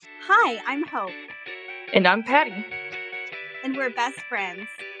Hi, I'm Hope, And I'm Patty, and we're best friends.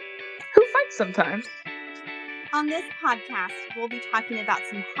 who fights sometimes. On this podcast, we'll be talking about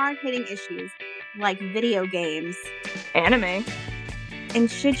some hard-hitting issues like video games. Anime.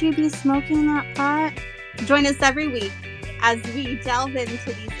 And should you be smoking that pot? Join us every week as we delve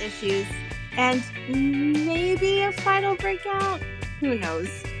into these issues, and maybe a fight will break out. Who knows?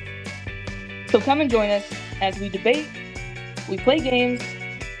 So come and join us as we debate, we play games,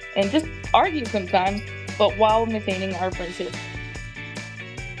 and just argue sometimes, but while maintaining our friendship.